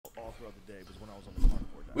other day was when I was on the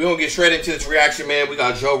carnivore diet. We're going to get straight into this reaction, man. We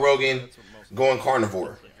got Joe Rogan going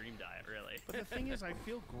carnivore. The dream diet, really. But the thing is, I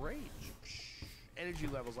feel great. Energy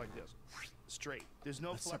levels like this. Straight. There's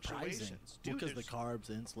no fluctuations. Dude, because the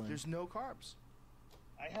carbs, insulin. There's no carbs.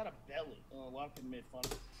 I had a belly. A lot of people made fun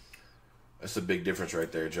of it. That's a big difference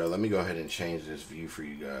right there, Joe. Let me go ahead and change this view for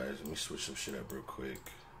you guys. Let me switch some shit up real quick.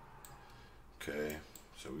 Okay.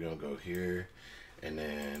 So we're going to go here. And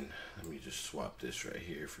then let me just swap this right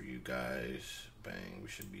here for you guys. Bang. We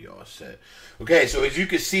should be all set. Okay. So as you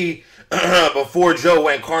can see, before Joe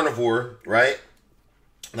went carnivore, right?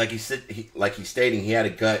 Like he's stating, he had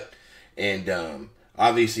a gut. And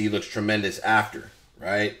obviously he looks tremendous after,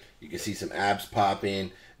 right? You can see some abs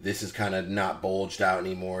popping. This is kind of not bulged out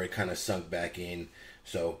anymore. It kind of sunk back in.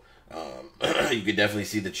 So you could definitely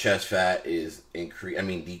see the chest fat is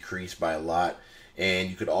decreased by a lot. And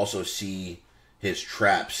you could also see his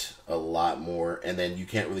traps a lot more. And then you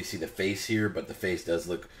can't really see the face here, but the face does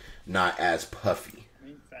look not as puffy.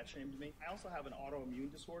 Fat shamed me. I also have an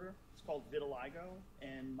autoimmune disorder. It's called vitiligo.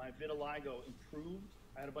 And my vitiligo improved.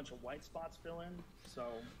 I had a bunch of white spots fill in. So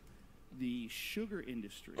The sugar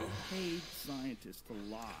industry paid scientists to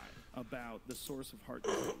lie about the source of heart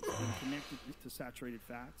disease and connect it to saturated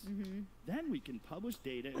fats. Then we can publish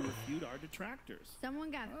data and refute our detractors.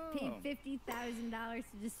 Someone got paid $50,000 to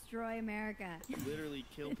destroy America. Literally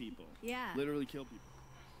kill people. Yeah. Literally kill people.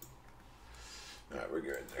 All right, we're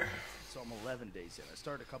good there. So I'm 11 days in. I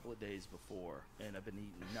started a couple of days before, and I've been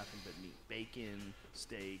eating nothing but meat. Bacon,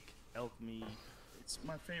 steak, elk meat. It's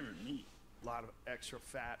my favorite meat. A lot of extra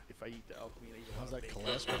fat if I eat the elk meat. I eat a lot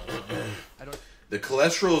How's of that bacon. cholesterol? The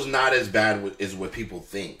cholesterol is not as bad as what people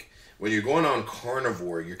think. When you're going on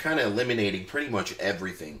carnivore, you're kind of eliminating pretty much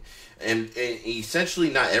everything. And essentially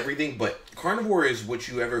not everything, but carnivore is what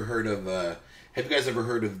you ever heard of. Have you guys ever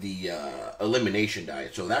heard of the elimination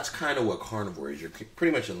diet? So that's kind of what carnivore is. You're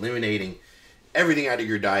pretty much eliminating everything out of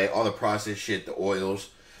your diet, all the processed shit, the oils,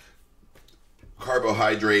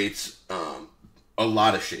 carbohydrates, a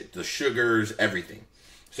lot of shit, the sugars, everything.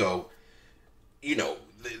 So,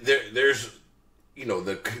 there's,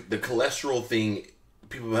 the cholesterol thing.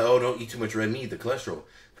 People are like, don't eat too much red meat. The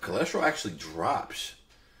cholesterol actually drops.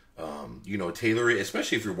 Tailor it,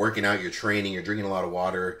 especially if you're working out, you're training, you're drinking a lot of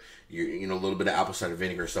water, a little bit of apple cider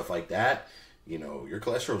vinegar, stuff like that. Your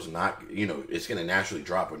cholesterol's not, it's going to naturally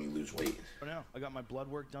drop when you lose weight. For now, I got my blood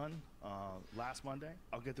work done last Monday.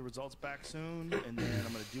 I'll get the results back soon, and then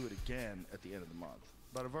I'm going to do it again at the end of the month.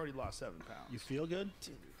 But I've already lost 7 pounds. You feel good?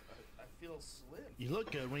 Dude, I feel slim. You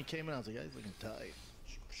look good. When you came in, I was like, yeah, he's looking tight.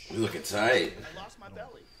 You're looking tight. I lost my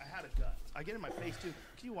belly. I had a gut. I get in my face, too.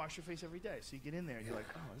 Can you wash your face every day? So you get in there, and you're like,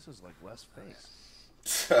 oh, this is like less face.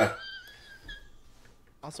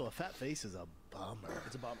 Also, a fat face is a bummer.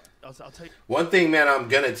 It's a bummer. I'll tell you. One thing, man, I'm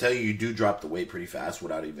gonna tell you do drop the weight pretty fast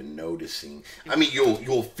without even noticing. I mean,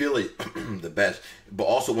 you'll feel it the best. But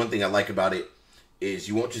also, one thing I like about it is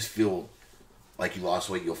you won't just feel like you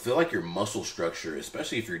lost weight. You'll feel like your muscle structure,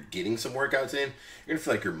 especially if you're getting some workouts in, you're gonna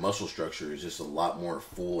feel like your muscle structure is just a lot more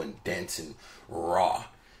full and dense and raw.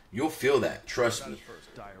 You'll feel that. Trust me.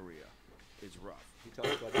 First, diarrhea is rough. He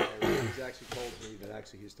talks about diarrhea. He's actually told me that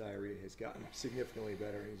actually his diarrhea has gotten significantly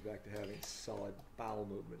better, and he's back to having solid bowel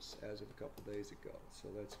movements as of a couple days ago. So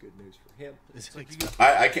that's good news for him.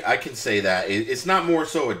 I can say that. It's not more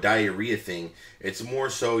so a diarrhea thing. It's more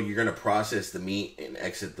so you're going to process the meat and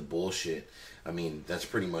exit the bullshit. I mean, that's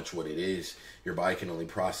pretty much what it is. Your body can only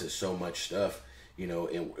process so much stuff,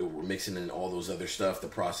 and we're mixing in all those other stuff, the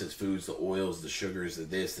processed foods, the oils, the sugars, the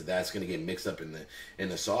this, the that's going to get mixed up in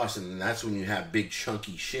the sauce, and that's when you have big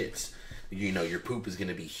chunky shits. Your poop is going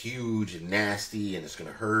to be huge and nasty, and it's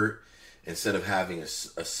going to hurt, instead of having a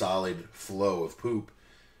solid flow of poop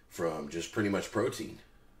from just pretty much protein,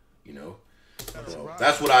 So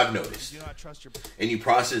that's what I've noticed. Do not trust your. And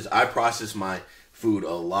I process my food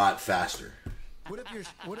a lot faster. What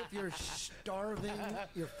if you're starving,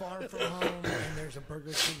 you're far from home, and there's a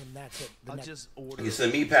Burger King, and that's it? I'll just order Get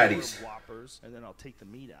some meat patties. Whoppers, and then I'll take the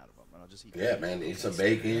meat out of them, and I'll just eat. Yeah, man, eat some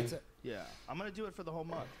bacon. Yeah, I'm gonna do it for the whole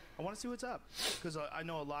month. I want to see what's up, because I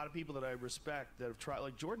know a lot of people that I respect that have tried,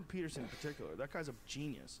 like Jordan Peterson in particular. That guy's a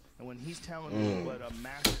genius, and when he's telling me what a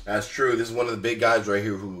massive That's true. This is one of the big guys right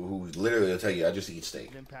here who literally will tell you, I just eat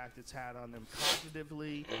steak. impact it's had on them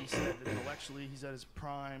cognitively. He said that intellectually he's at his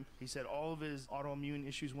prime. He said all of his autoimmune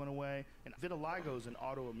issues went away, and vitiligo is an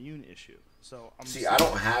autoimmune issue. So I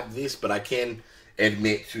don't have this, but I can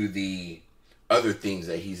admit to the other things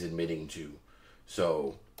that he's admitting to.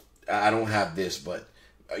 So I don't have this, but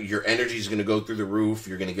your energy is going to go through the roof.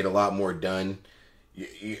 You're going to get a lot more done.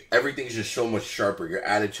 everything's just so much sharper. Your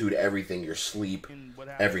attitude, everything, your sleep, And what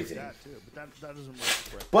happens everything. with that, too. But that doesn't work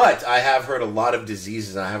for it. But I have heard a lot of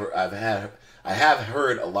diseases. And I have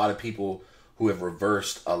heard a lot of people who have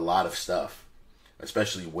reversed a lot of stuff,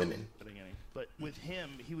 especially women. But with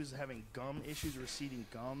him, he was having gum issues, receding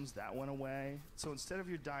gums. That went away. So instead of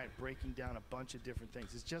your diet breaking down a bunch of different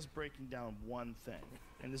things, it's just breaking down one thing.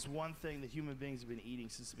 And this one thing that human beings have been eating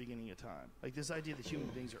since the beginning of time. Like this idea that human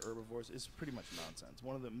beings are herbivores is pretty much nonsense.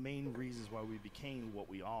 One of the main reasons why we became what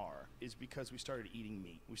we are is because we started eating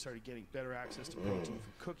meat. We started getting better access to protein from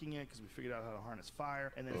cooking it because we figured out how to harness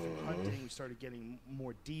fire. And then from hunting, we started getting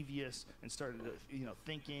more devious and started,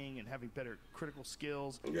 thinking and having better critical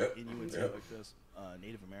skills. Yep. And you would say like this,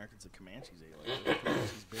 Native Americans and Comanches ate like this.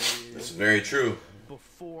 Comanches buried. That's very true.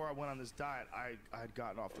 Before I went on this diet, I had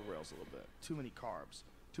gotten off the rails a little bit. Too many carbs.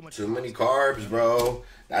 Too many carbs, bro.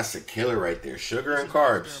 That's the killer right there. Sugar and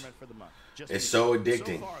carbs. For the month. It's so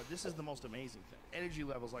addicting. So far, this is the most amazing thing. Energy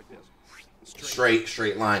levels like this.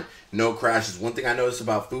 Straight line. No crashes. One thing I notice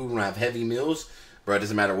about food when I have heavy meals, bro, it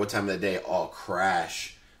doesn't matter what time of the day, I'll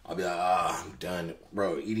crash. I'll be like, I'm done.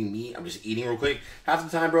 Bro, eating meat, I'm just eating real quick. Half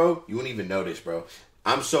the time, bro, you won't even notice, bro.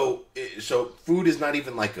 I'm so food is not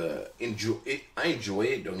even like I enjoy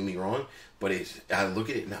it, don't get me wrong, but I look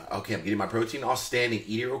at it now, okay, I'm getting my protein, I'll stand and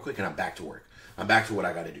eat it real quick and I'm back to work. I'm back to what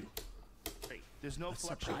I gotta do. There's no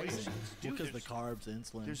fluctuations. Because the carbs,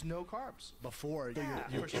 insulin. There's no carbs. Before, Yeah,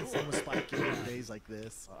 your for sure. insulin was spiking on days like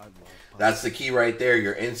this. I love That's the key right there,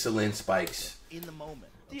 your insulin spikes. In the moment.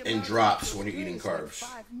 And drops when you're eating carbs.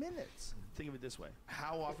 5 minutes. Think of it this way.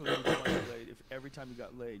 How often would you get laid if every time you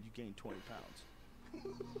got laid, you gained 20 pounds?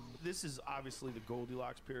 This is obviously the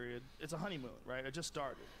Goldilocks period. It's a honeymoon, right? I just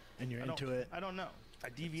started. And you're into it. I don't know. I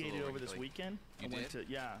deviated over this weekend. I went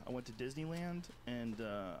to Disneyland and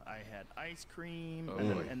I had ice cream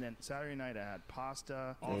and then Saturday night I had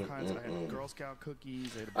pasta, all kinds. I had Girl Scout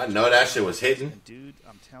cookies. I know that shit was hitting. And dude,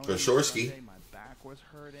 I'm telling For you, Shorsky. Sunday, my back was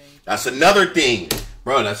hurting. That's another thing.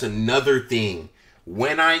 Bro, that's another thing.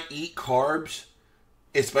 When I eat carbs,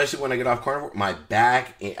 especially when I get off carnivore, my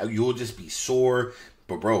back, you'll just be sore.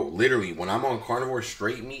 But bro, literally, when I'm on carnivore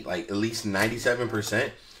straight meat, like at least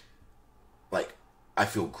 97%, like I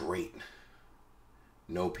feel great.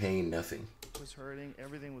 No pain, nothing. It was hurting.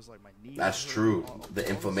 Everything was like my knees. That's true. The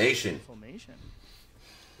inflammation.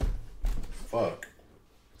 Fuck.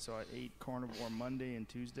 So I ate carnivore Monday and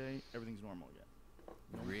Tuesday. Everything's normal again.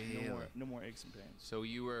 Really? No more aches and pains. So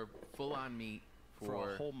you were full on meat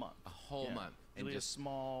for a whole month. A whole month. And really just a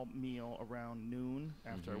small meal around noon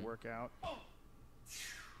after I work out.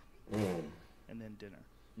 And then dinner.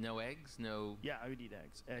 No eggs? No. Yeah, I would eat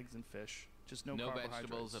eggs and fish. Just no carbohydrates.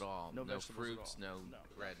 Vegetables at all. No fruits. No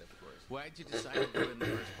bread, of course. Why did you decide to do it in the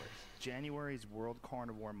first place? January is World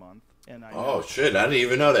Carnivore Month, and I shit! I didn't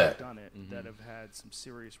even know that. Done it that have had some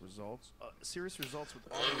serious results. Serious results with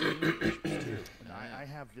autoimmune issues too. And I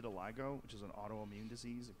have vitiligo, which is an autoimmune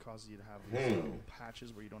disease. It causes you to have these little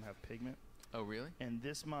patches where you don't have pigment. Oh, really? And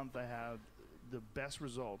this month I have the best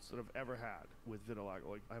results that I've ever had with vitiligo.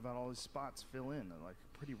 Like I've had all these spots fill in at like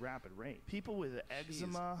a pretty rapid rate. People with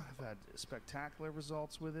eczema have had spectacular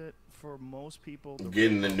results with it. For most people,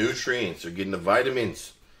 getting the nutrients or getting the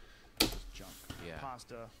vitamins. Junk. Yeah.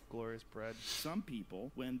 Pasta, glorious bread. Some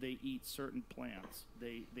people, when they eat certain plants,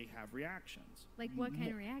 they have reactions. Like what kind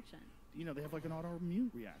of reaction? They have like an autoimmune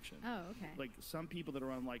reaction. Oh, okay. Like some people that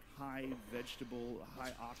are on like high vegetable,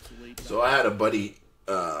 high oxalate. So I had a buddy.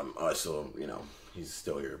 He's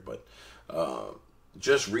still here, but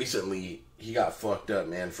just recently he got fucked up,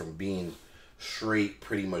 man, from being straight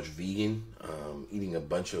pretty much vegan, eating a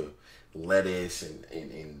bunch of lettuce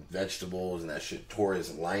and vegetables, and that shit tore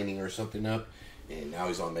his lining or something up, and now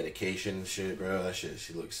he's on medication and shit, bro. That shit,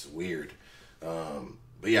 she looks weird.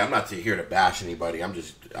 But yeah, I'm not here to bash anybody. I'm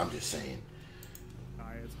just saying.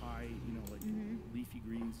 Diets high, like leafy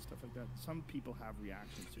greens, stuff like that. Some people have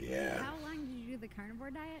reactions to it. Yeah. How long did you do the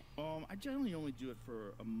carnivore diet? I generally only do it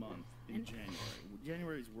for a month in January.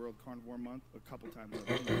 January is World Carnivore Month. A couple times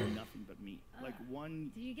I've eaten nothing but meat. Like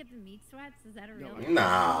one. Do you get the meat sweats? Is that a real?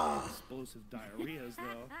 Nah. Explosive diarrheas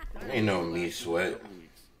though. Ain't no meat sweat.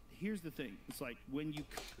 Here's the thing. It's like when you.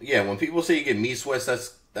 Yeah, when people say you get meat sweats,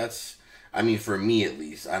 that's. I mean, for me at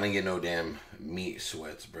least, I don't get no damn meat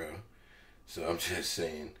sweats, bro. So I'm just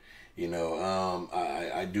saying.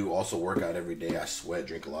 I do also work out every day. I sweat,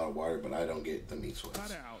 drink a lot of water, but I don't get the meat sweats.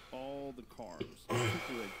 Cut out all the carbs,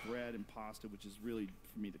 particularly like bread and pasta, which is really,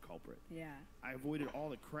 for me, the culprit. Yeah. I avoided all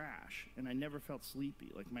the crash, and I never felt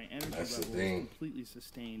sleepy. Like, my energy That's the level was thing. completely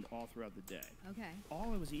sustained all throughout the day. Okay.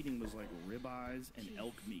 All I was eating was, like, ribeyes and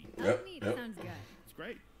elk meat. Elk meat sounds good. It's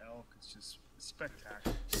great. Elk, it's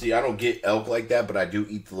spectacular. See, I don't get elk like that, but I do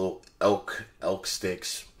eat the little elk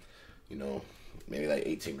sticks. You know, maybe like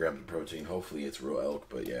 18 grams of protein. Hopefully it's real elk,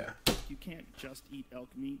 but yeah. You can't just eat elk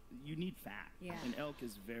meat. You need fat. Yeah. And elk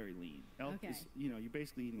is very lean. Elk is, you're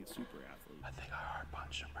basically eating a super athlete. I think I hard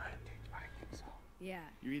punched him, right? I think so. Yeah.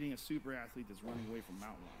 You're eating a super athlete that's running away from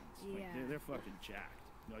mountain lions. Like, Yeah. they're fucking jacked.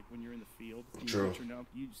 Like when you're in the field, True.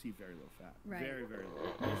 You see very little fat. Right. Very, very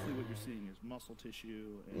little. Mostly what you're seeing is muscle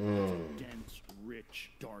tissue and dense,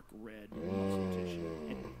 rich, dark red muscle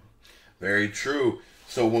tissue. Very true.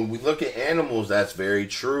 So when we look at animals, that's very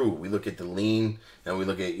true. We look at the lean, and we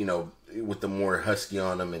look at, with the more husky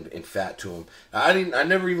on them and fat to them. I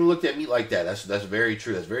never even looked at meat like that. That's very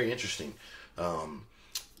true. That's very interesting.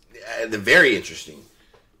 Very interesting.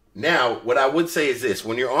 Now, what I would say is this.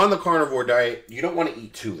 When you're on the carnivore diet, you don't want to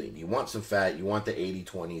eat too lean. You want some fat. You want the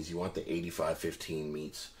 80-20s. You want the 85-15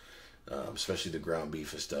 meats, especially the ground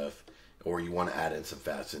beef and stuff. Or you want to add in some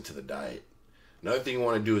fats into the diet. Another thing you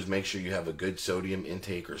want to do is make sure you have a good sodium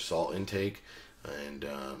intake or salt intake. And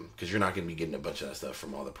because you're not going to be getting a bunch of that stuff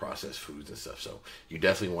from all the processed foods and stuff. So you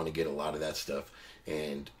definitely want to get a lot of that stuff.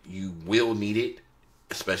 And you will need it,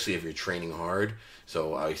 especially if you're training hard.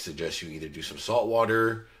 So I suggest you either do some salt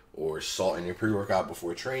water or salt in your pre-workout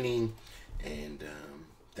before training, and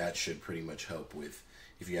that should pretty much help with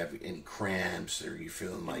if you have any cramps or you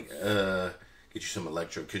feeling like get you some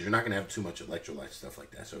because you're not going to have too much electrolyte stuff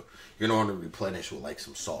like that, so you're going to want to replenish with like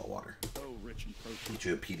some salt water. So rich in protein. Get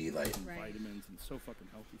you a Pedialyte. Vitamins, and so fucking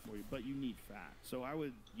healthy for you, but you need fat. So I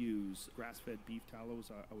would use grass-fed beef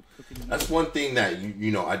tallows. I would cook it in That's one thing that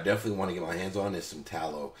I definitely want to get my hands on is some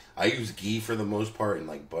tallow. I use ghee for the most part and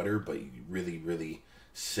like butter, but you really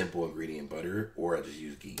simple ingredient butter, or I just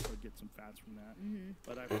use ghee. Or get some fats from that. Mm-hmm.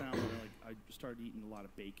 But I found that I started eating a lot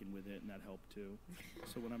of bacon with it, and that helped too.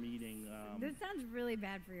 So when I'm eating, this sounds really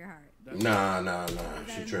bad for your heart. Nah.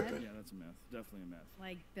 She a tripping. Yeah, that's a myth. Definitely a myth.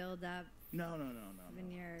 Like build up. No.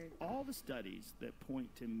 When All the studies that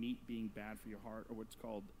point to meat being bad for your heart are what's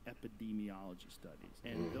called epidemiology studies.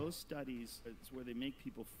 And those studies, it's where they make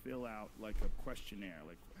people fill out like a questionnaire,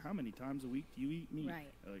 like how many times a week do you eat meat? Right.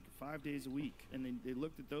 Like 5 days a week. And they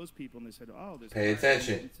looked at those people and they said, oh, there's Pay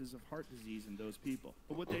attention. instances of heart disease in those people.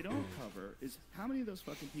 But what they don't cover is how many of those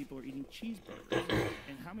fucking people are eating cheeseburgers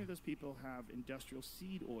and how many of those people have industrial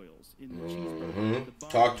seed oils in the cheeseburger. The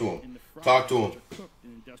buns Talk to 'em. and the fries Talk to 'em. which are cooked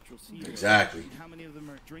in industrial seed oils. Exactly. And how many of them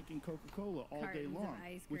are drinking Coca-Cola all day Cartons of long,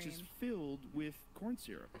 ice which is cream. filled with corn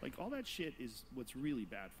syrup. Like, all that shit is what's really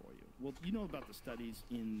bad for you. Well, you know about the studies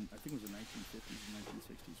in, I think it was the 1950s and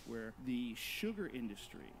 1960s, where the sugar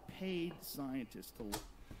industry paid scientists to...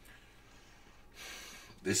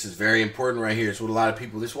 This is very important right here. It's what a lot of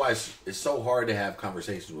people... This is why it's so hard to have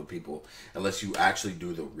conversations with people unless you actually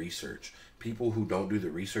do the research. People who don't do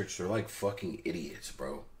the research, they're like fucking idiots,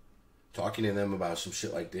 bro. Talking to them about some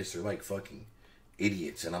shit like this, they're like fucking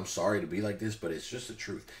idiots. And I'm sorry to be like this, but it's just the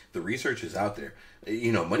truth. The research is out there.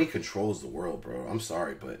 Money controls the world, bro. I'm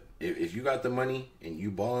sorry, but if you got the money and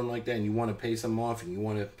you balling like that and you want to pay something off and you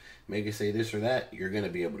want to make it say this or that, you're going to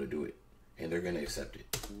be able to do it. And they're going to accept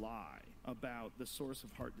it. Lie about the source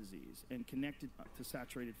of heart disease and connected to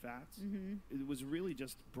saturated fats. Mm-hmm. It was really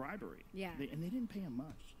just bribery. Yeah. And they didn't pay him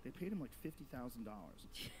much. They paid him like $50,000.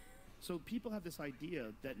 So people have this idea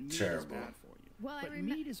that meat is bad for you. Well, but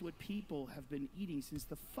meat is what people have been eating since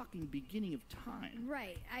the fucking beginning of time.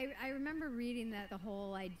 Right. I remember reading that the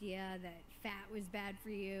whole idea that fat was bad for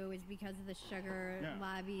you is because of the sugar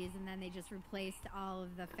lobbies, and then they just replaced all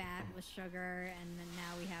of the fat with sugar, and then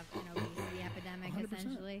now we have an obesity epidemic, 100%.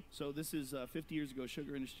 essentially. So this is 50 years ago,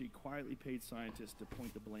 sugar industry quietly paid scientists to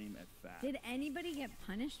point the blame at fat. Did anybody get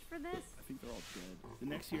punished for this? I think they're all dead. The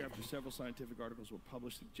next year, after several scientific articles were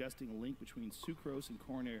published suggesting a link between sucrose and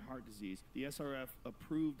coronary heart disease, the SRF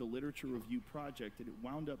approved a literature review project that it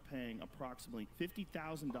wound up paying approximately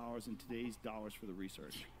 $50,000 in today's dollars for the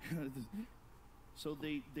research. So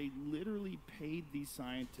they literally paid these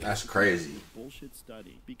scientists. That's crazy. A bullshit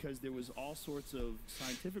study because there was all sorts of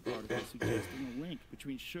scientific articles suggesting a link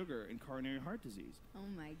between sugar and coronary heart disease. Oh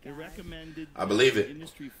my god! They recommended I believe the it.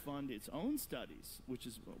 industry fund its own studies, which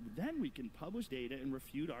is then we can publish data and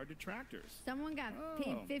refute our detractors. Someone got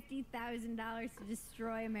paid $50,000 to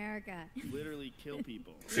destroy America. Literally kill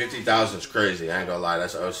people. 50,000 is crazy. I ain't gonna lie.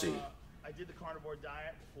 That's OC. I did the carnivore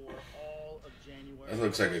diet for all of January. That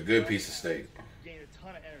looks like a good piece of steak. Gained a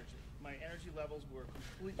ton of energy. My energy levels were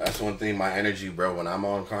completely... That's one thing, my energy, bro. When I'm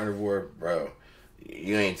on carnivore, bro,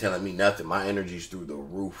 you ain't telling me nothing. My energy's through the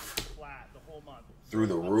roof. Flat the whole month. Through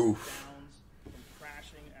the Ups, roof. Downs, from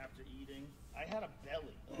crashing after eating. I had a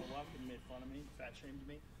belly. A lot of people made fun of me, fat shamed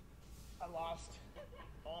me. I lost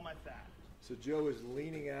all my fat. So Joe is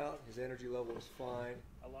leaning out. His energy level is fine.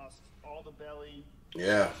 I lost all the belly.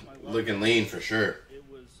 Yeah, lost my lumbar. looking lean for sure. It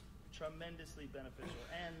was tremendously beneficial,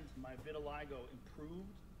 and my vitiligo improved.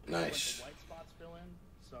 Nice. The white spots fill in.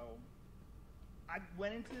 So I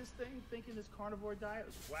went into this thing thinking this carnivore diet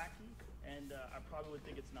was wacky, and I probably would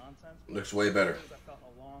think it's nonsense. Looks way better. I felt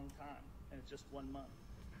in a long time, and it's just 1 month.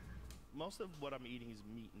 Most of what I'm eating is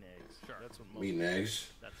meat and eggs. Sure. That's what most Meat and eggs.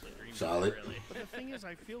 That's the dream. Solid. Really. But the thing is,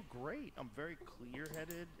 I feel great. I'm very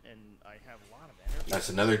clear-headed, and I have a lot of energy. That's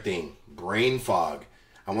another thing. Brain fog.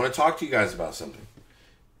 I want to talk to you guys about something.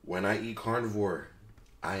 When I eat carnivore,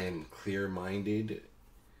 I am clear-minded,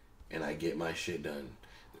 and I get my shit done.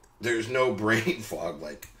 There's no brain fog.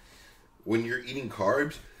 Like, when you're eating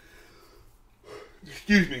carbs,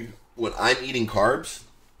 excuse me, when I'm eating carbs,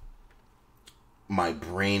 my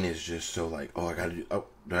brain is just so like, oh, I gotta do, oh,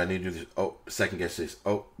 do I need to do this? Oh, second guess this.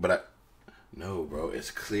 Oh, but no, bro,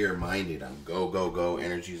 it's clear-minded. I'm go.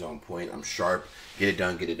 Energy's on point. I'm sharp. Get it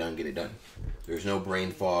done. There's no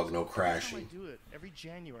brain fog, no Every time crashing. I do it, every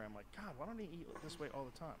January, I'm like, God, why don't I eat this way all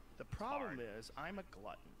the time? The problem is, I'm a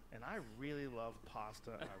glutton, and I really love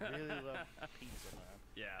pasta, and I really love pizza, man.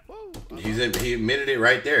 Yeah. Woo! He admitted it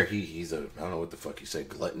right there. He's a, I don't know what the fuck he said,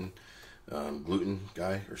 glutton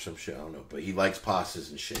guy or some shit. I don't know, but he likes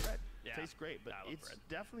pastas and shit. Bread Yeah. tastes great, but I love it's bread.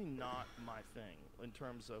 definitely not my thing in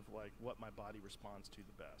terms of like what my body responds to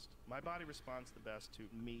the best. My body responds the best to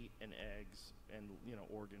meat and eggs and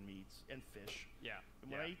organ meats and fish. Yeah.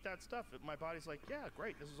 And when I eat that stuff, my body's like, yeah,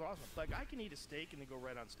 great, this is awesome. Like I can eat a steak and then go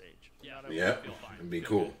right on stage. Yeah. Not a- Yeah, Feel fine. it'd be Feel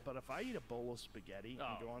cool. But if I eat a bowl of spaghetti and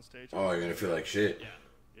Oh. go on stage, Oh, you're gonna feel like shit. Yeah.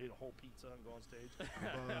 eat a whole pizza and go on stage.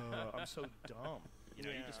 I'm so dumb. You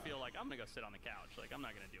know, you just feel like I'm gonna go sit on the couch. Like I'm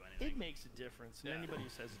not gonna do anything. It makes a difference. And Yeah. anybody who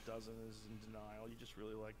says it doesn't is in denial. You just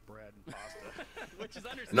really like bread and pasta. Which is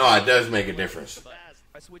understandable. No, it does make a difference.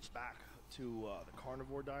 I switched back to the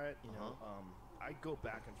carnivore diet. I go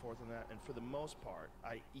back and forth on that, and for the most part,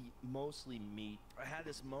 I eat mostly meat. I had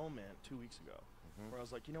this moment 2 weeks ago where I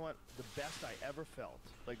was like, you know what? The best I ever felt,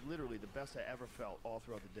 like literally the best I ever felt all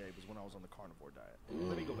throughout the day was when I was on the carnivore diet.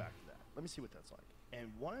 Let me go back to that. Let me see what that's like. And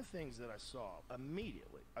one of the things that I saw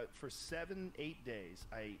immediately, for 7-8 days,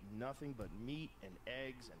 I ate nothing but meat and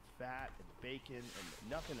eggs and fat and bacon and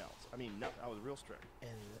nothing else. I mean, I was real strict.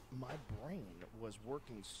 And my brain was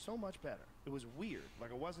working so much better. It was weird.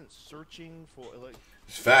 Like I wasn't searching for, like,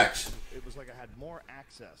 It's facts. it was like I had more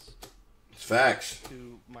access It's facts.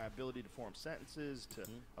 to my ability to form sentences,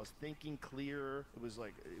 I was thinking clearer. It was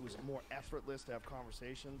more effortless to have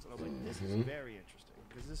conversations. And I was like, this is very interesting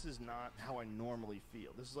because this is not how I normally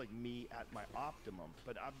feel. This is like me at my optimum,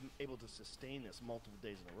 but I'm able to sustain this multiple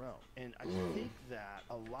days in a row. And I think that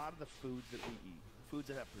a lot of the foods that we eat, foods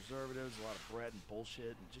that have preservatives, a lot of bread and bullshit,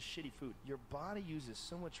 and just shitty food. Your body uses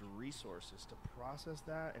so much resources to process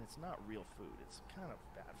that, and it's not real food. It's kind of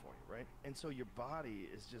bad for you, right? And so your body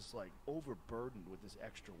is just like overburdened with this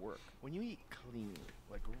extra work. When you eat clean,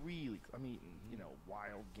 like really, I'm eating,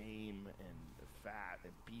 wild game and fat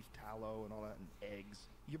and beef tallow and all that and eggs.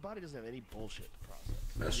 Your body doesn't have any bullshit to process.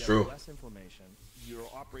 That's You true. have less inflammation. You're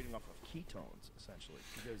operating off of ketones essentially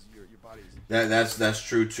because your body's That's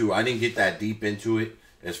true too. I didn't get that deep into it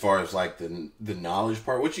as far as like the knowledge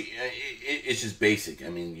part, which it's just basic. I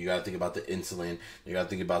mean, you got to think about the insulin, you got to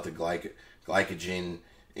think about the glycogen,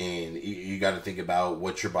 and you got to think about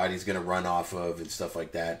what your body's going to run off of and stuff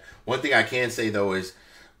like that. One thing I can say though is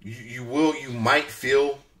you might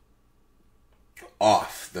feel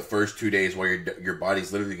off the first 2 days while your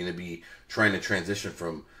body's literally going to be trying to transition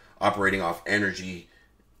from operating off energy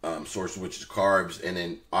source, which is carbs, and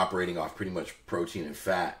then operating off pretty much protein and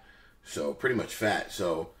fat. So pretty much fat.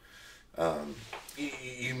 So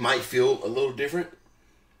you might feel a little different.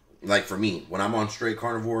 Like for me, when I'm on straight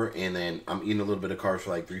carnivore and then I'm eating a little bit of carbs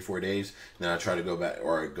for like 3-4 days, and then I try to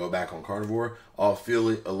go back on carnivore, I'll feel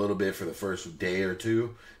it a little bit for the first day or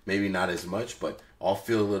two. Maybe not as much, but I'll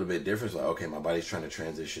feel a little bit different. Like, okay, my body's trying to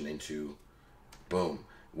transition into boom,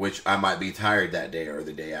 which I might be tired that day or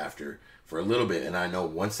the day after for a little bit. And I know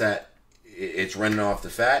once it's running off the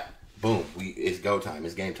fat, boom, it's go time.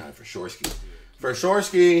 It's game time for Shorsky. For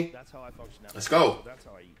Shorsky. That's how I function now. Let's go. So that's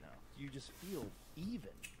how I eat now. You just feel even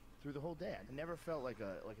through the whole day. I never felt like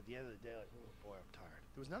at the end of the day, like, oh boy, I'm tired.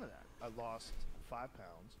 There was none of that. I lost 5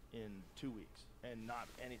 pounds in 2 weeks and not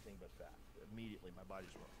anything but fat. Immediately, my body's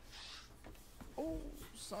rolling. Oh,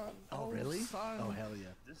 son. Oh, really? Son. Oh, hell yeah.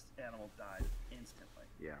 This animal died instantly.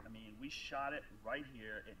 Yeah. I mean, we shot it right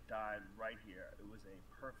here. It died right here. It was a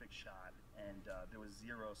perfect shot, and there was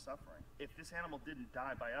zero suffering. If this animal didn't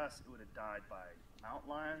die by us, it would have died by mountain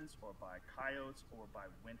lions or by coyotes or by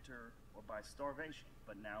winter or by starvation.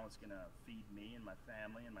 But now it's going to feed me and my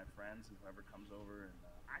family and my friends and whoever comes over. And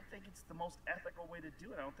I think it's the most ethical way to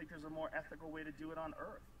do it. I don't think there's a more ethical way to do it on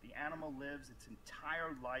Earth. The animal lives its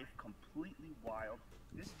entire life completely wild.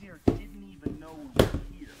 This deer didn't even know we were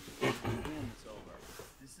here when the boom was over.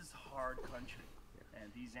 This is hard country.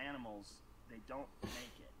 And these animals, they don't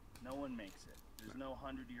make it. No one makes it. There's no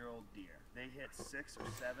 100-year-old deer. They hit 6 or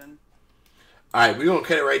 7. All right, we're going to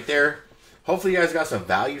cut it right there. Hopefully you guys got some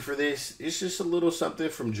value for this. It's just a little something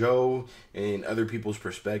from Joe and other people's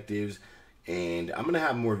perspectives. And I'm going to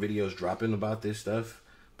have more videos dropping about this stuff.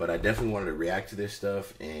 But I definitely wanted to react to this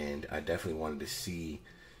stuff. And I definitely wanted to see,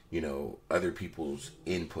 you know, other people's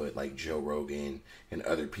input, like Joe Rogan and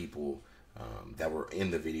other people that were in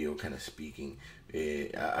the video kind of speaking.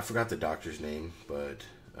 I forgot the doctor's name, but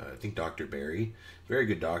I think Dr. Barry. Very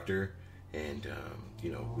good doctor. And,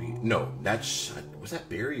 you know, was that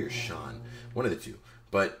Barry or Sean? One of the two.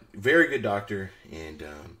 But very good doctor. And,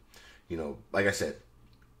 you know, like I said,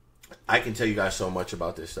 I can tell you guys so much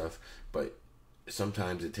about this stuff, but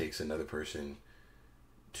sometimes it takes another person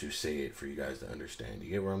to say it for you guys to understand. You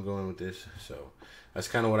get where I'm going with this? So that's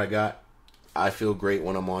kind of what I got. I feel great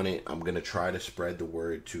when I'm on it. I'm going to try to spread the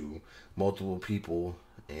word to multiple people.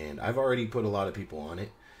 And I've already put a lot of people on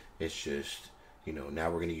it. It's just, you know, now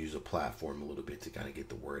we're going to use a platform a little bit to kind of get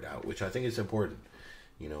the word out, which I think is important.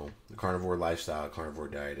 You know, the carnivore lifestyle, carnivore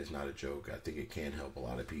diet is not a joke. I think it can help a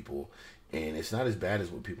lot of people. And it's not as bad as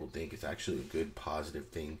what people think. It's actually a good, positive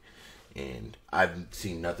thing. And I've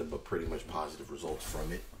seen nothing but pretty much positive results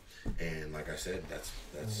from it. And like I said, that's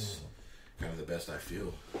kind of the best I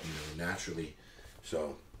feel, you know, naturally.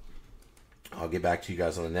 So I'll get back to you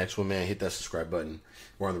guys on the next one, man. Hit that subscribe button.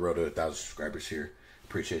 We're on the road to 1,000 subscribers here.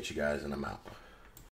 Appreciate you guys, and I'm out.